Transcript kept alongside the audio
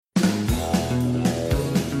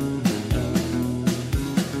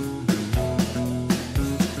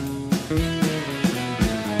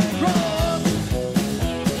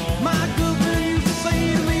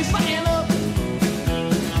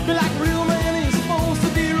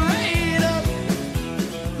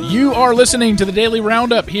You are listening to the Daily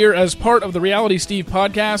Roundup here as part of the Reality Steve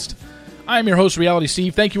podcast. I'm your host, Reality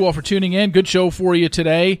Steve. Thank you all for tuning in. Good show for you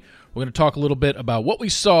today. We're going to talk a little bit about what we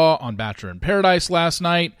saw on Bachelor in Paradise last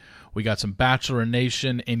night. We got some Bachelor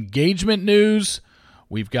Nation engagement news.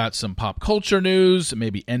 We've got some pop culture news,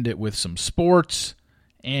 maybe end it with some sports,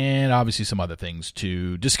 and obviously some other things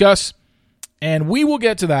to discuss. And we will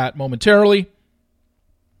get to that momentarily.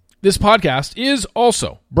 This podcast is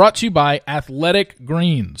also brought to you by Athletic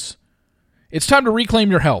Greens. It's time to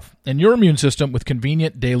reclaim your health and your immune system with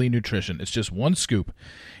convenient daily nutrition. It's just one scoop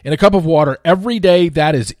in a cup of water every day.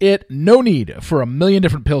 That is it. No need for a million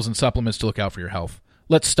different pills and supplements to look out for your health.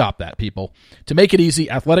 Let's stop that, people. To make it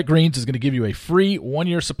easy, Athletic Greens is going to give you a free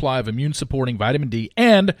 1-year supply of immune-supporting vitamin D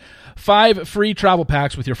and 5 free travel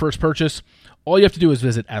packs with your first purchase. All you have to do is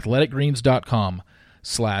visit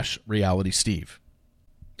athleticgreens.com/realitysteve.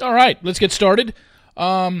 All right, let's get started.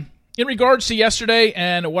 In regards to yesterday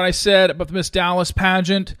and what I said about the Miss Dallas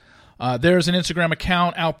pageant, there's an Instagram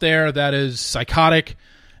account out there that is psychotic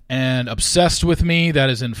and obsessed with me, that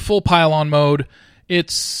is in full pile-on mode.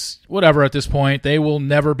 It's whatever at this point. They will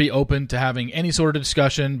never be open to having any sort of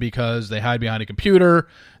discussion because they hide behind a computer,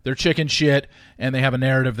 they're chicken shit, and they have a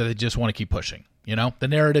narrative that they just want to keep pushing. You know, the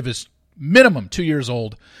narrative is minimum 2 years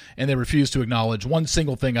old, and they refuse to acknowledge one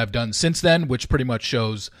single thing I've done since then, which pretty much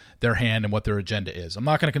shows their hand and what their agenda is. I'm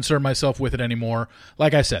not going to concern myself with it anymore.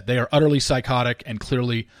 Like I said, they are utterly psychotic and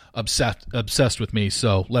clearly obsessed with me,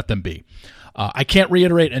 so let them be. I can't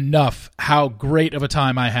reiterate enough how great of a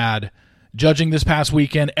time I had judging this past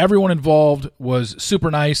weekend. Everyone involved was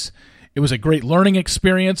super nice. It was a great learning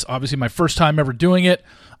experience. Obviously, my first time ever doing it.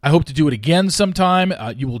 I hope to do it again sometime.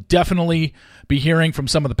 You will definitely be hearing from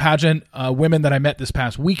some of the pageant women that I met this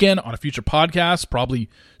past weekend on a future podcast, probably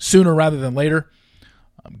sooner rather than later.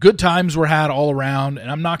 Good times were had all around, and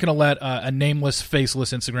I'm not going to let a nameless,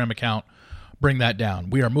 faceless Instagram account bring that down.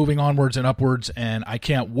 We are moving onwards and upwards, and I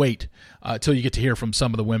can't wait till you get to hear from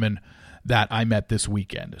some of the women that I met this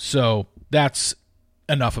weekend. So that's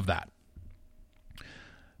enough of that.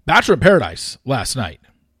 Bachelor in Paradise last night.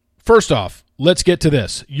 First off, let's get to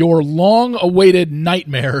this. Your long-awaited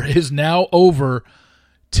nightmare is now over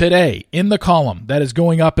today. In the column that is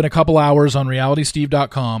going up in a couple hours on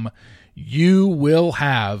realitysteve.com, you will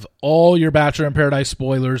have all your Bachelor in Paradise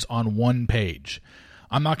spoilers on one page.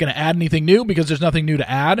 I'm not going to add anything new because there's nothing new to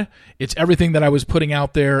add. It's everything that I was putting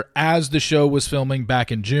out there as the show was filming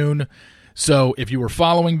back in June. So if you were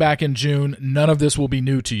following back in June, none of this will be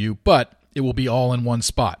new to you, but it will be all in one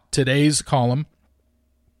spot. Today's column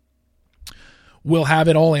will have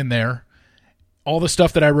it all in there, all the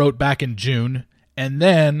stuff that I wrote back in June, and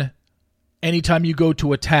then anytime you go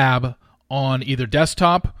to a tab on either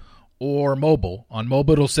desktop or mobile, on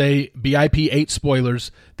mobile it'll say BIP 8 spoilers.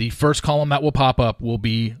 The first column that will pop up will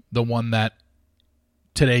be the one that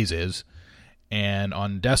today's is, and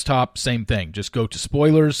on desktop, same thing. Just go to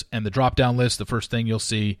spoilers, and the drop-down list, the first thing you'll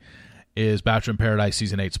see is Bachelor in Paradise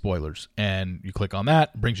Season 8 spoilers, and you click on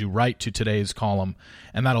that, brings you right to today's column,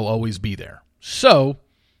 and that'll always be there. So,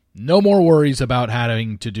 no more worries about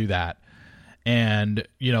having to do that and,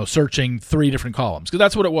 searching 3 different columns, because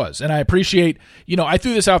that's what it was. And I appreciate, I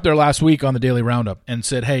threw this out there last week on the Daily Roundup and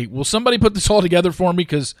said, hey, will somebody put this all together for me?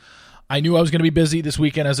 Because I knew I was going to be busy this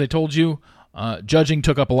weekend, as I told you. Judging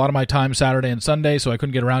took up a lot of my time Saturday and Sunday, so I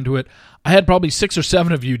couldn't get around to it. I had probably 6 or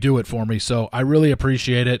 7 of you do it for me, so I really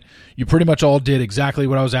appreciate it. You pretty much all did exactly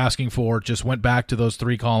what I was asking for, just went back to those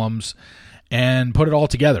 3 columns and put it all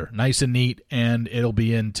together, nice and neat, and it'll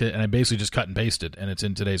be and I basically just cut and pasted, and it's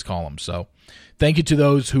in today's column. So thank you to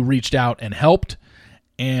those who reached out and helped,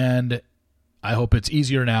 and I hope it's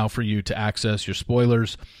easier now for you to access your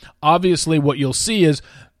spoilers. Obviously, what you'll see is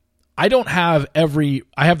I have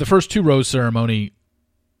the first 2 rose ceremony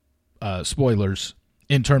spoilers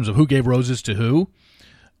in terms of who gave roses to who.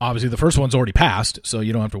 Obviously, the first one's already passed, so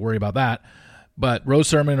you don't have to worry about that. But rose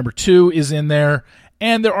ceremony number 2 is in there,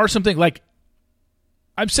 and there are something like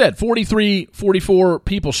I've said, 43, 44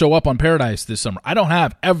 people show up on Paradise this summer. I don't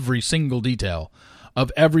have every single detail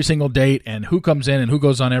of every single date and who comes in and who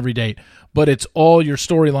goes on every date, but it's all your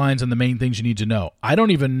storylines and the main things you need to know. I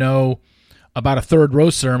don't even know about a 3rd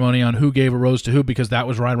rose ceremony on who gave a rose to who, because that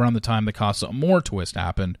was right around the time the Casa Amor twist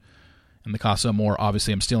happened. And the Casa Amor,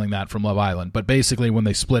 obviously I'm stealing that from Love Island. But basically when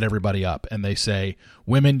they split everybody up and they say,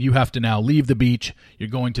 women, you have to now leave the beach. You're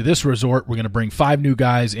going to this resort. We're going to bring 5 new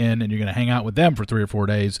guys in and you're going to hang out with them for 3 or 4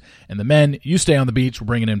 days. And the men, you stay on the beach. We're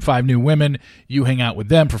bringing in 5 new women. You hang out with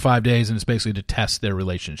them for 5 days, and it's basically to test their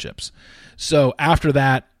relationships. So after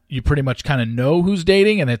that, you pretty much kind of know who's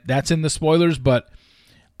dating, and that's in the spoilers. But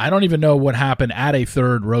I don't even know what happened at a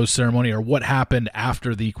third rose ceremony or what happened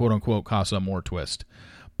after the quote-unquote Casa Amor twist.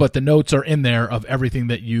 But the notes are in there of everything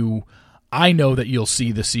that I know that you'll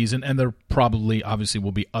see this season, and there probably, obviously,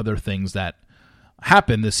 will be other things that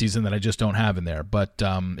happen this season that I just don't have in there. But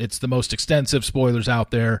it's the most extensive spoilers out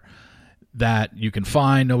there that you can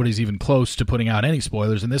find. Nobody's even close to putting out any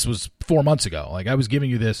spoilers, and this was 4 months ago. Like, I was giving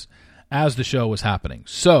you this as the show was happening.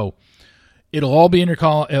 So it'll all be in your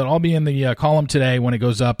it'll all be in the column today when it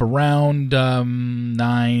goes up around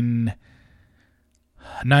 9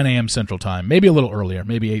 a.m. Central Time, maybe a little earlier,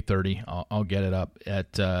 maybe 8:30. I'll get it up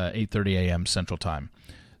at 8:30 a.m. Central Time.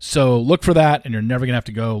 So look for that, and you're never going to have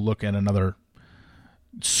to go look at another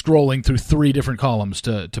scrolling through 3 different columns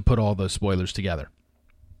to put all the spoilers together.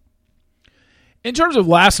 In terms of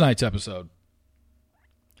last night's episode,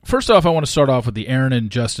 first off, I want to start off with the Aaron and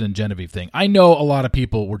Justin and Genevieve thing. I know a lot of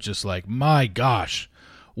people were just like, my gosh,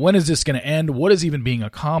 when is this going to end? What is even being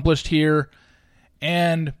accomplished here?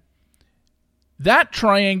 And that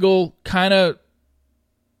triangle kind of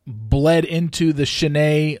bled into the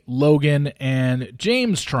Shanae, Logan, and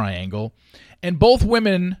James triangle. And both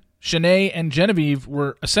women, Shanae and Genevieve,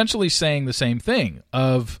 were essentially saying the same thing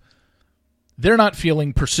of they're not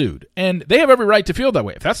feeling pursued. And they have every right to feel that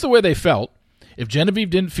way. If that's the way they felt, if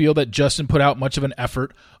Genevieve didn't feel that Justin put out much of an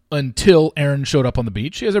effort until Aaron showed up on the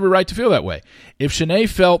beach, she has every right to feel that way. If Shanae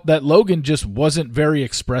felt that Logan just wasn't very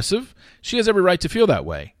expressive, she has every right to feel that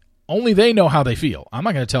way. Only they know how they feel. I'm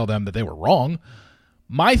not going to tell them that they were wrong.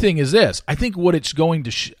 My thing is this. I think what it's going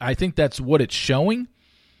to I think that's what it's showing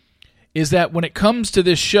is that when it comes to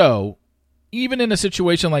this show, even in a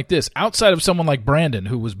situation like this, outside of someone like Brandon,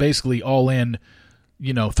 who was basically all in,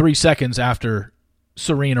 3 seconds after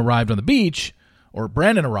Serene arrived on the beach, or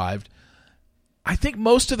Brandon arrived, I think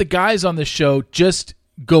most of the guys on this show just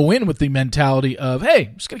go in with the mentality of, hey,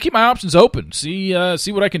 I'm just going to keep my options open, see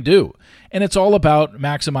what I can do. And it's all about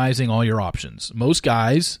maximizing all your options. Most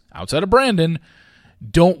guys, outside of Brandon,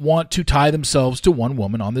 don't want to tie themselves to one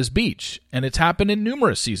woman on this beach. And it's happened in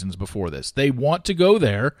numerous seasons before this. They want to go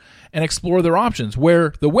there and explore their options,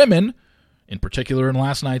 where the women, in particular in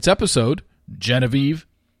last night's episode, Genevieve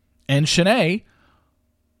and Shanae,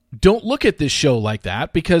 don't look at this show like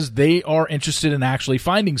that because they are interested in actually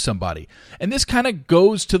finding somebody. And this kind of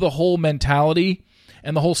goes to the whole mentality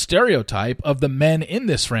and the whole stereotype of the men in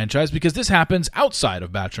this franchise, because this happens outside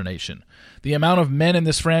of Bachelor Nation. The amount of men in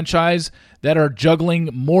this franchise that are juggling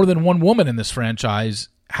more than one woman in this franchise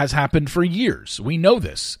has happened for years. We know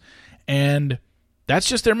this. And that's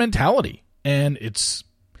just their mentality. And it's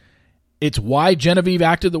why Genevieve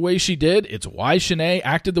acted the way she did. It's why Shanae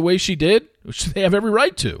acted the way she did, which they have every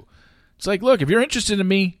right to. It's like, look, if you're interested in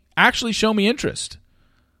me, actually show me interest.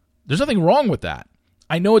 There's nothing wrong with that.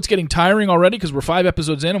 I know it's getting tiring already because we're 5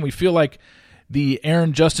 episodes in and we feel like the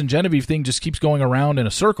Aaron, Justin, Genevieve thing just keeps going around in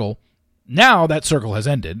a circle. Now that circle has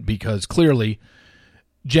ended because clearly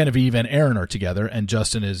Genevieve and Aaron are together and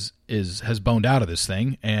Justin has boned out of this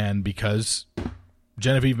thing, and because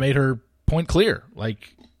Genevieve made her point clear.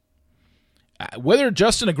 Like, whether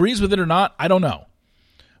Justin agrees with it or not, I don't know.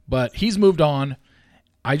 But he's moved on.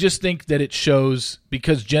 I just think that it shows,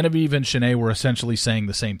 because Genevieve and Shanae were essentially saying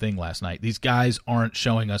the same thing last night. These guys aren't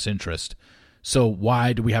showing us interest, so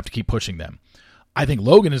why do we have to keep pushing them? I think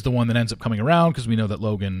Logan is the one that ends up coming around because we know that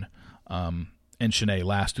Logan and Shanae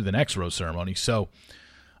last through the next rose ceremony. So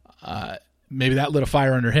maybe that lit a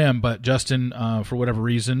fire under him, but Justin, for whatever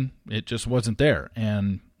reason, it just wasn't there.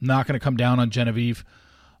 And not going to come down on Genevieve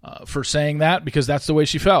for saying that, because that's the way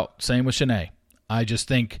she felt. Same with Shanae. I just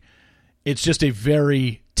think it's just a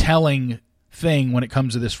very telling thing when it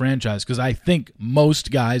comes to this franchise, because I think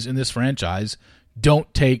most guys in this franchise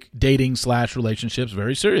don't take dating/relationships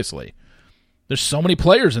very seriously. There's so many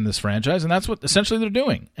players in this franchise, and that's what essentially they're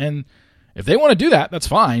doing. And if they want to do that, that's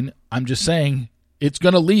fine. I'm just saying it's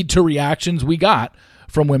going to lead to reactions we got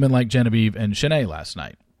from women like Genevieve and Shanae last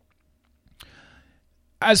night.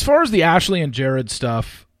 As far as the Ashley and Jared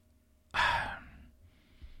stuff,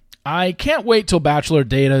 I can't wait till Bachelor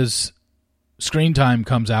Data's screen time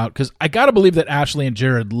comes out, because I got to believe that Ashley and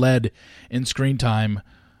Jared led in screen time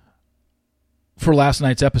for last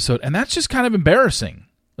night's episode, and that's just kind of embarrassing.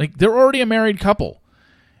 Like, they're already a married couple,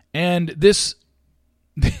 and this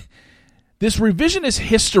revisionist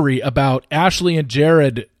history about Ashley and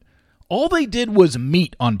Jared, all they did was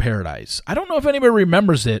meet on Paradise. I don't know if anybody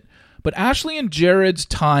remembers it, but Ashley and Jared's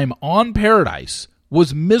time on Paradise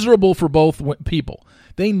was miserable for both people.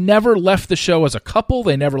 They never left the show as a couple.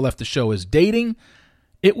 They never left the show as dating.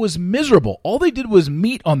 It was miserable. All they did was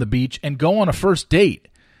meet on the beach and go on a first date.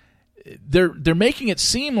 They're making it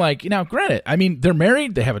seem like, granted, I mean, they're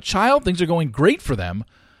married, they have a child, things are going great for them,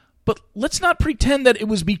 But let's not pretend that it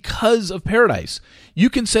was because of Paradise. You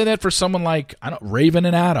can say that for someone like Raven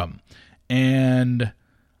and Adam. And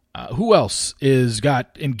who else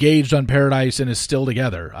got engaged on Paradise and is still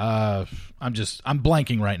together? I'm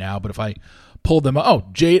blanking right now, but if I pulled them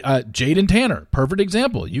up, Jade and Tanner, perfect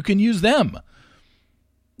example. You can use them.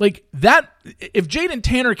 Like that, if Jade and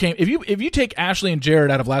Tanner came, if you take Ashley and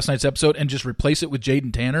Jared out of last night's episode and just replace it with Jade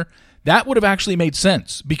and Tanner, that would have actually made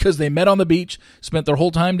sense because they met on the beach, spent their whole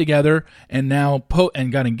time together, and now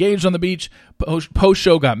and got engaged on the beach. Post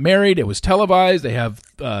show got married. It was televised. They have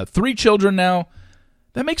 3 children now.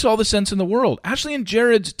 That makes all the sense in the world. Ashley and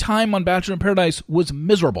Jared's time on Bachelor in Paradise was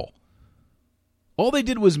miserable. All they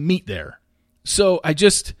did was meet there. So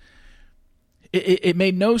it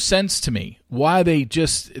made no sense to me why it's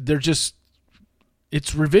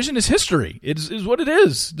revisionist history. It is what it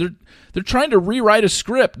is. They're trying to rewrite a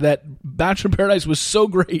script that Bachelor in Paradise was so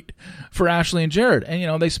great for Ashley and Jared.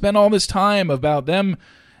 And, they spend all this time about them,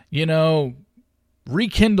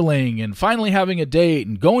 rekindling and finally having a date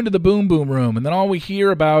and going to the boom boom room. And then all we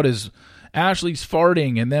hear about is Ashley's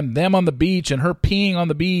farting and them on the beach and her peeing on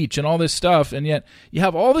the beach and all this stuff. And yet you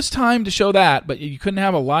have all this time to show that, but you couldn't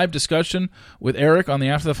have a live discussion with Eric on the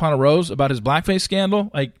After the Final Rose about his blackface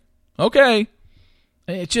scandal. Like, okay.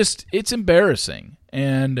 It's embarrassing.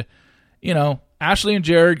 And, Ashley and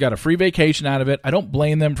Jared got a free vacation out of it. I don't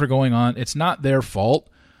blame them for going on. It's not their fault.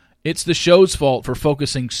 It's the show's fault for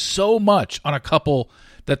focusing so much on a couple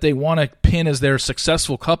that they want to pin as their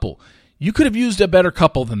successful couple. You could have used a better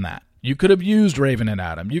couple than that. You could have used Raven and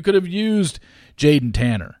Adam. You could have used Jade and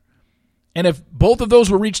Tanner. And if both of those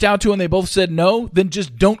were reached out to and they both said no, then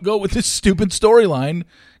just don't go with this stupid storyline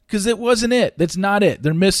because it wasn't it. That's not it.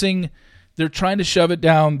 They're trying to shove it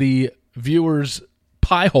down the viewers'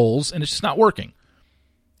 pie holes, and it's just not working.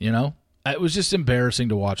 It was just embarrassing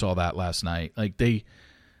to watch all that last night. Like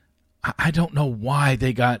I don't know why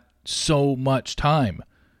they got so much time.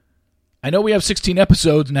 I know we have 16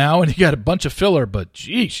 episodes now, and you got a bunch of filler, but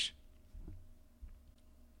geesh.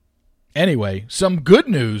 Anyway, some good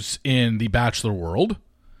news in the Bachelor world,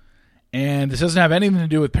 and this doesn't have anything to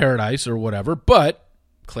do with Paradise or whatever, but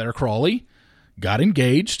Claire Crawley got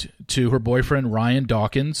engaged to her boyfriend Ryan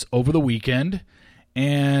Dawkins over the weekend,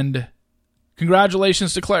 and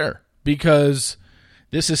congratulations to Claire, because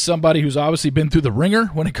this is somebody who's obviously been through the ringer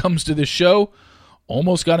when it comes to this show.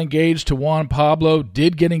 Almost got engaged to Juan Pablo,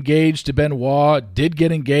 did get engaged to Benoit, did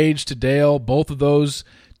get engaged to Dale. Both of those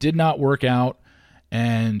did not work out.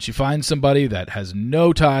 And she finds somebody that has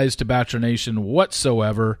no ties to Bachelor Nation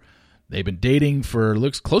whatsoever. They've been dating for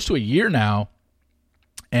looks close to a year now,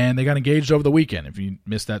 and they got engaged over the weekend. If you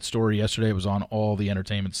missed that story yesterday, it was on all the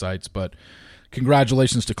entertainment sites. But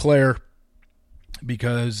congratulations to Claire,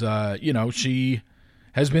 because she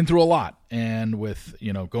has been through a lot, and with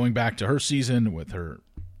going back to her season with her,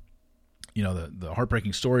 the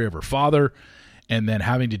heartbreaking story of her father. And then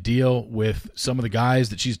having to deal with some of the guys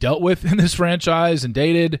that she's dealt with in this franchise and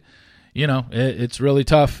dated, it's really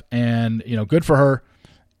tough. And, good for her.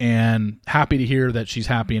 And happy to hear that she's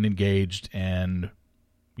happy and engaged. And,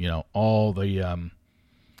 all the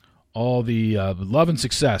love and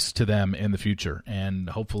success to them in the future. And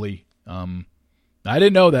hopefully, I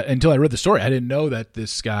didn't know that until I read the story. I didn't know that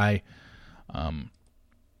this guy,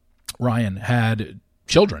 Ryan, had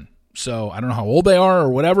children. So I don't know how old they are or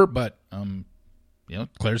whatever, but,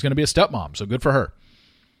 Claire's going to be a stepmom, so good for her.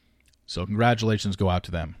 So congratulations go out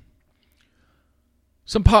to them.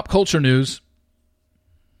 Some pop culture news.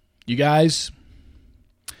 You guys,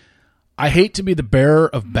 I hate to be the bearer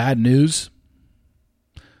of bad news,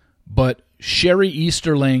 but Sherry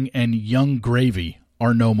Easterling and Young Gravy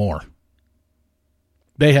are no more.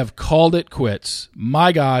 They have called it quits.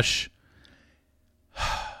 My gosh.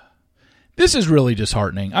 This is really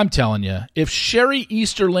disheartening. I'm telling you, if Sherry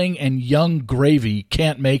Easterling and Young Gravy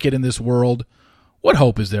can't make it in this world, what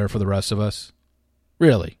hope is there for the rest of us?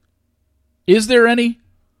 Really? Is there any?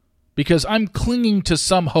 Because I'm clinging to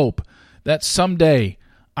some hope that someday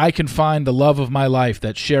I can find the love of my life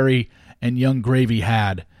that Sherry and Young Gravy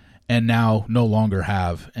had and now no longer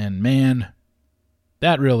have. And man,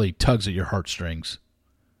 that really tugs at your heartstrings.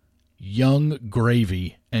 Young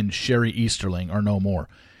Gravy and Sherry Easterling are no more.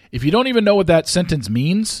 If you don't even know what that sentence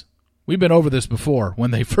means, we've been over this before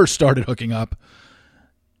when they first started hooking up.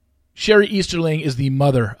 Sherry Easterling is the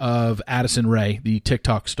mother of Addison Rae, the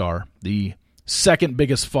TikTok star, the second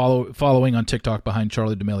biggest following on TikTok behind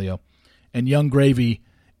Charli D'Amelio. And Young Gravy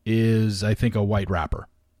is, I think, a white rapper.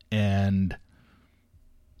 And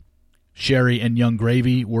Sherry and Young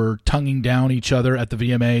Gravy were tonguing down each other at the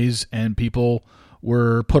VMAs, and people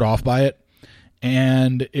were put off by it.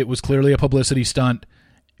 And it was clearly a publicity stunt.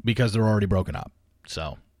 because they're already broken up.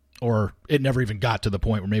 So, or it never even got to the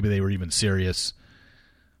point where maybe they were even serious.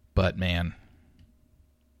 But man,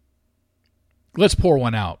 let's pour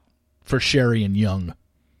one out for Sherry and Young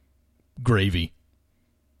gravy.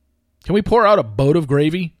 Can we pour out a boat of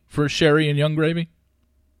gravy for Sherry and Young gravy?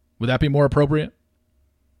 Would that be more appropriate?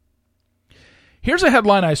 Here's a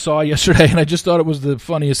headline I saw yesterday, and I just thought it was the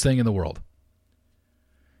funniest thing in the world.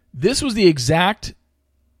 This was the exact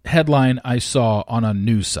headline I saw on a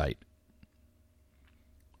news site.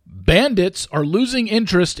 Bandits are losing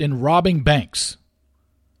interest in robbing banks.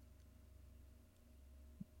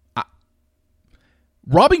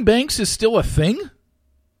 Robbing banks is still a thing?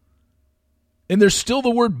 And there's still the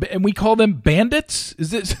word, and we call them bandits? Is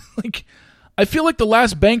this like, I feel like the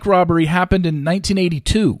last bank robbery happened in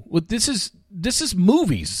 1982. Well, this is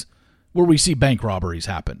movies where we see bank robberies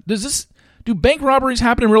happen. Do bank robberies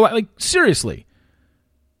happen in real life? Like, seriously.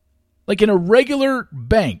 Like in a regular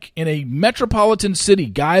bank in a metropolitan city,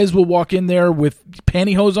 guys will walk in there with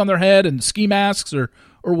pantyhose on their head and ski masks or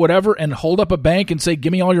whatever and hold up a bank and say,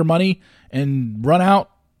 give me all your money and run out.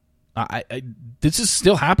 This is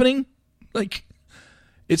still happening? Like,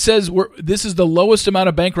 it says this is the lowest amount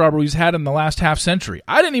of bank robberies had in the last half century.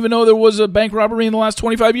 I didn't even know there was a bank robbery in the last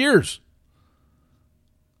 25 years.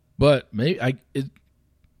 But maybe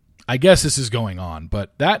I guess this is going on.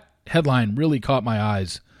 But that headline really caught my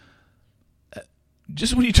eyes.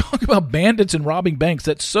 Just when you talk about bandits and robbing banks,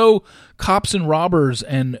 that's so cops and robbers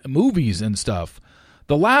and movies and stuff.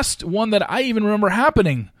 The last one that I even remember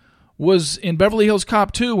happening was in Beverly Hills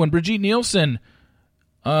Cop 2 when Brigitte Nielsen,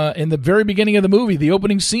 in the very beginning of the movie, the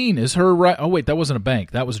opening scene is her right. Oh, wait, that wasn't a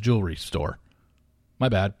bank. That was a jewelry store. My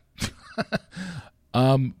bad.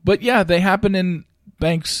 But yeah, they happen in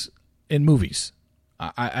banks in movies.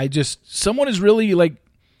 I just, someone is really like,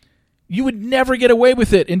 you would never get away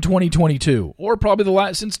with it in 2022, or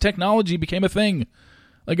probably since technology became a thing,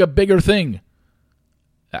 like a bigger thing.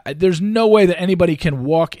 There's no way that anybody can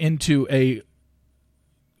walk into a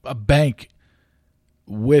bank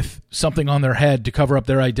with something on their head to cover up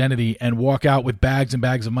their identity and walk out with bags and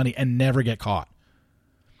bags of money and never get caught.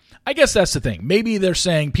 I guess that's the thing. Maybe they're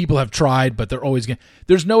saying people have tried, but they're always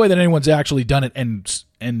there's no way that anyone's actually done it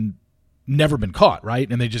and never been caught, right?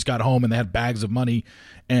 And they just got home and they had bags of money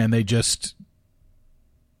and they just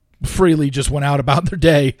freely just went out about their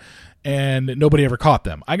day and nobody ever caught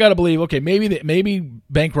them. I got to believe, okay, maybe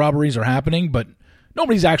bank robberies are happening, but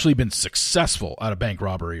nobody's actually been successful at a bank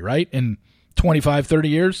robbery, right? In 25, 30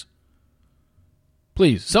 years?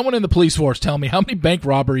 Please, someone in the police force tell me how many bank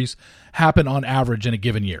robberies happen on average in a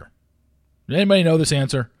given year. Does anybody know this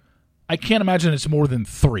answer? I can't imagine it's more than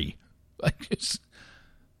 3.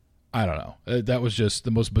 I don't know. That was just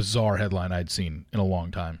the most bizarre headline I'd seen in a long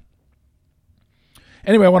time.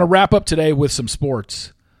 Anyway, I want to wrap up today with some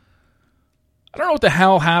sports. I don't know what the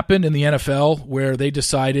hell happened in the NFL where they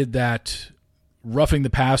decided that roughing the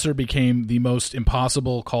passer became the most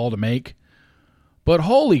impossible call to make. But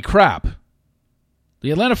holy crap.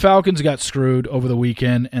 The Atlanta Falcons got screwed over the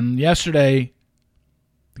weekend, and yesterday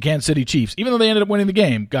the Kansas City Chiefs, even though they ended up winning the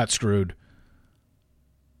game, got screwed.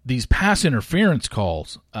 These pass interference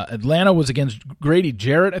calls. Atlanta was against Grady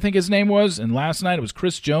Jarrett, I think his name was, and last night it was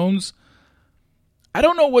Chris Jones. I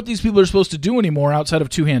don't know what these people are supposed to do anymore outside of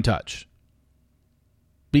two-hand touch.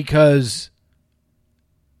 Because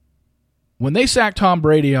when they sacked Tom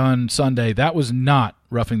Brady on Sunday, that was not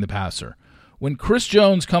roughing the passer. When Chris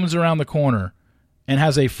Jones comes around the corner and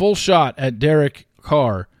has a full shot at Derek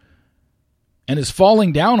Carr and is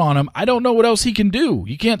falling down on him, I don't know what else he can do.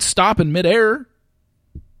 You can't stop in midair.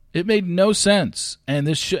 It made no sense. And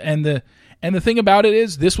the thing about it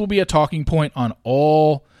is this will be a talking point on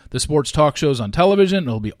all the sports talk shows on television.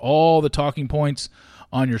 It'll be all the talking points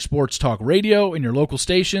on your sports talk radio in your local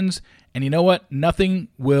stations. And you know what? Nothing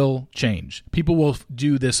will change. People will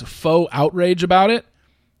do this faux outrage about it,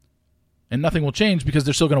 and nothing will change because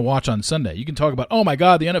they're still going to watch on Sunday. You can talk about, oh my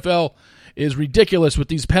God, the NFL is ridiculous with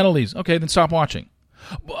these penalties. Okay, then stop watching.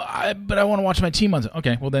 But I want to watch my team on Sunday.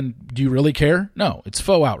 Okay, well then, do you really care? No, it's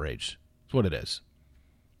faux outrage. That's what it is.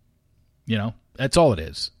 You know, that's all it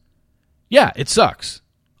is. Yeah, it sucks.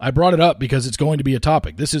 I brought it up because it's going to be a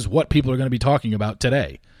topic. This is what people are going to be talking about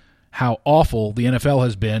today. How awful the NFL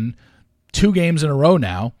has been 2 games in a row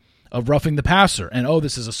now of roughing the passer. And, oh,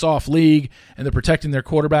 this is a soft league, and they're protecting their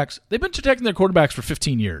quarterbacks. They've been protecting their quarterbacks for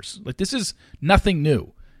 15 years. Like, this is nothing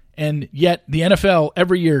new. And yet the NFL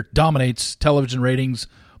every year dominates television ratings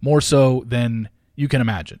more so than you can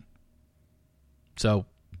imagine. So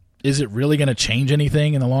is it really going to change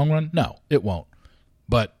anything in the long run? No, it won't.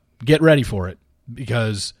 But get ready for it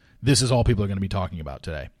because this is all people are going to be talking about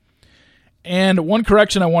today. And one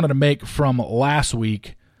correction I wanted to make from last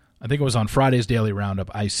week, I think it was on Friday's Daily Roundup,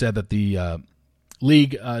 I said that the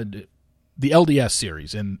league, the LDS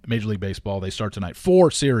series in Major League Baseball, they start tonight.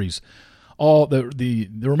 4 series, all the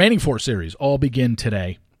remaining 4 series all begin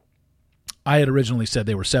today. I had originally said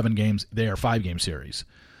they were 7 games. They are 5-game series,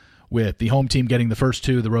 with the home team getting the first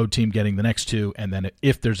 2, the road team getting the next 2, and then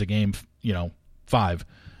if there's a game, 5,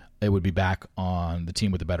 it would be back on the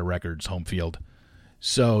team with the better records, home field.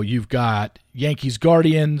 So you've got Yankees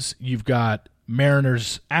Guardians, you've got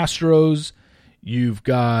Mariners Astros, you've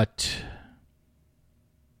got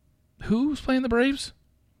who's playing the Braves?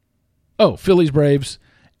 Oh, Phillies Braves,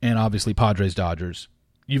 and obviously Padres Dodgers.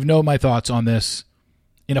 You know my thoughts on this.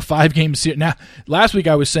 In a 5-game series. Now, last week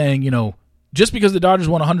I was saying, just because the Dodgers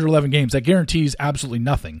won 111 games, that guarantees absolutely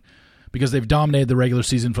nothing, because they've dominated the regular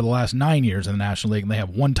season for the last 9 years in the National League, and they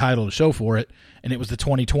have one title to show for it, and it was the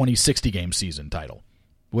 2020 60-game season title,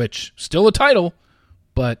 which, still a title,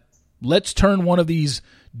 but let's turn one of these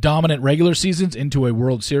dominant regular seasons into a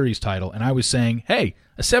World Series title. And I was saying, hey,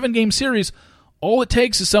 a 7-game series, all it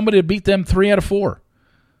takes is somebody to beat them 3 out of 4,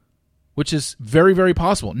 which is very, very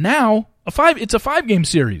possible. Now, it's a 5-game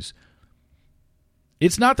series.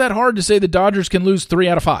 It's not that hard to say the Dodgers can lose 3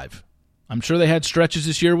 out of 5. I'm sure they had stretches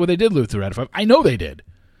this year where they did lose 3 out of 5. I know they did.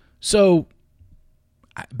 So,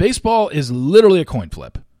 baseball is literally a coin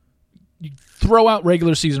flip. You throw out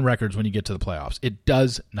regular season records when you get to the playoffs. It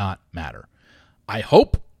does not matter. I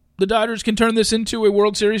hope the Dodgers can turn this into a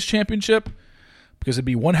World Series championship, because it'd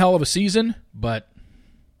be one hell of a season, but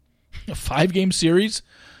a 5-game series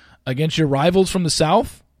against your rivals from the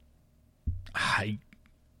South,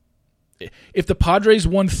 if the Padres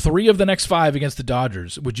won 3 of the next 5 against the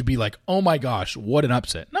Dodgers, would you be like, oh my gosh, what an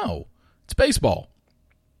upset? No, it's baseball.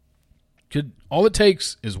 All it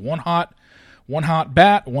takes is one hot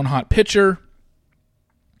bat, one hot pitcher.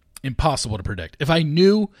 Impossible to predict.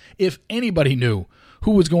 If anybody knew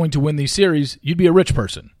who was going to win these series, you'd be a rich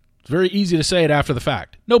person. It's very easy to say it after the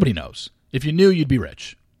fact. Nobody knows. If you knew, you'd be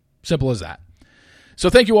rich. Simple as that. So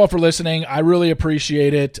thank you all for listening. I really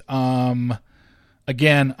appreciate it.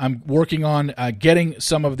 Again, I'm working on getting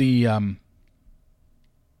some of the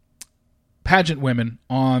pageant women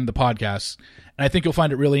on the podcast, and I think you'll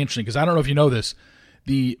find it really interesting, because I don't know if you know this.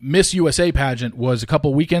 The Miss USA pageant was a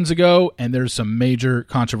couple weekends ago, and there's some major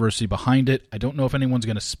controversy behind it. I don't know if anyone's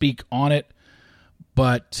going to speak on it,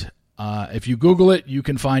 but if you Google it, you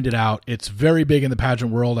can find it out. It's very big in the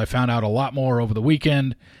pageant world. I found out a lot more over the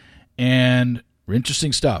weekend, and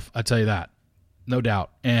interesting stuff, I tell you that, no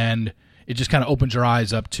doubt. And it just kind of opens your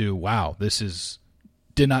eyes up to, wow,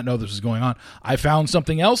 did not know this was going on. I found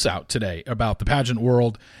something else out today about the pageant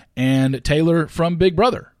world and Taylor from Big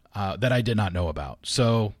Brother that I did not know about.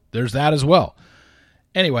 So there's that as well.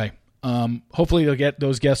 Anyway, hopefully they'll get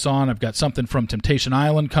those guests on. I've got something from Temptation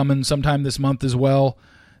Island coming sometime this month as well.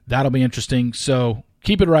 That'll be interesting. So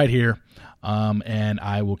keep it right here. And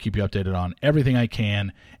I will keep you updated on everything I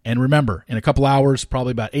can. And remember, in a couple hours,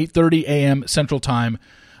 probably about 8:30 a.m. Central Time,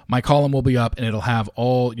 my column will be up, and it'll have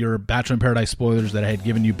all your Bachelor in Paradise spoilers that I had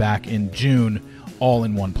given you back in June all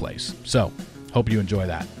in one place. So, hope you enjoy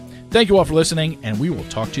that. Thank you all for listening, and we will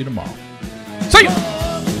talk to you tomorrow. See ya!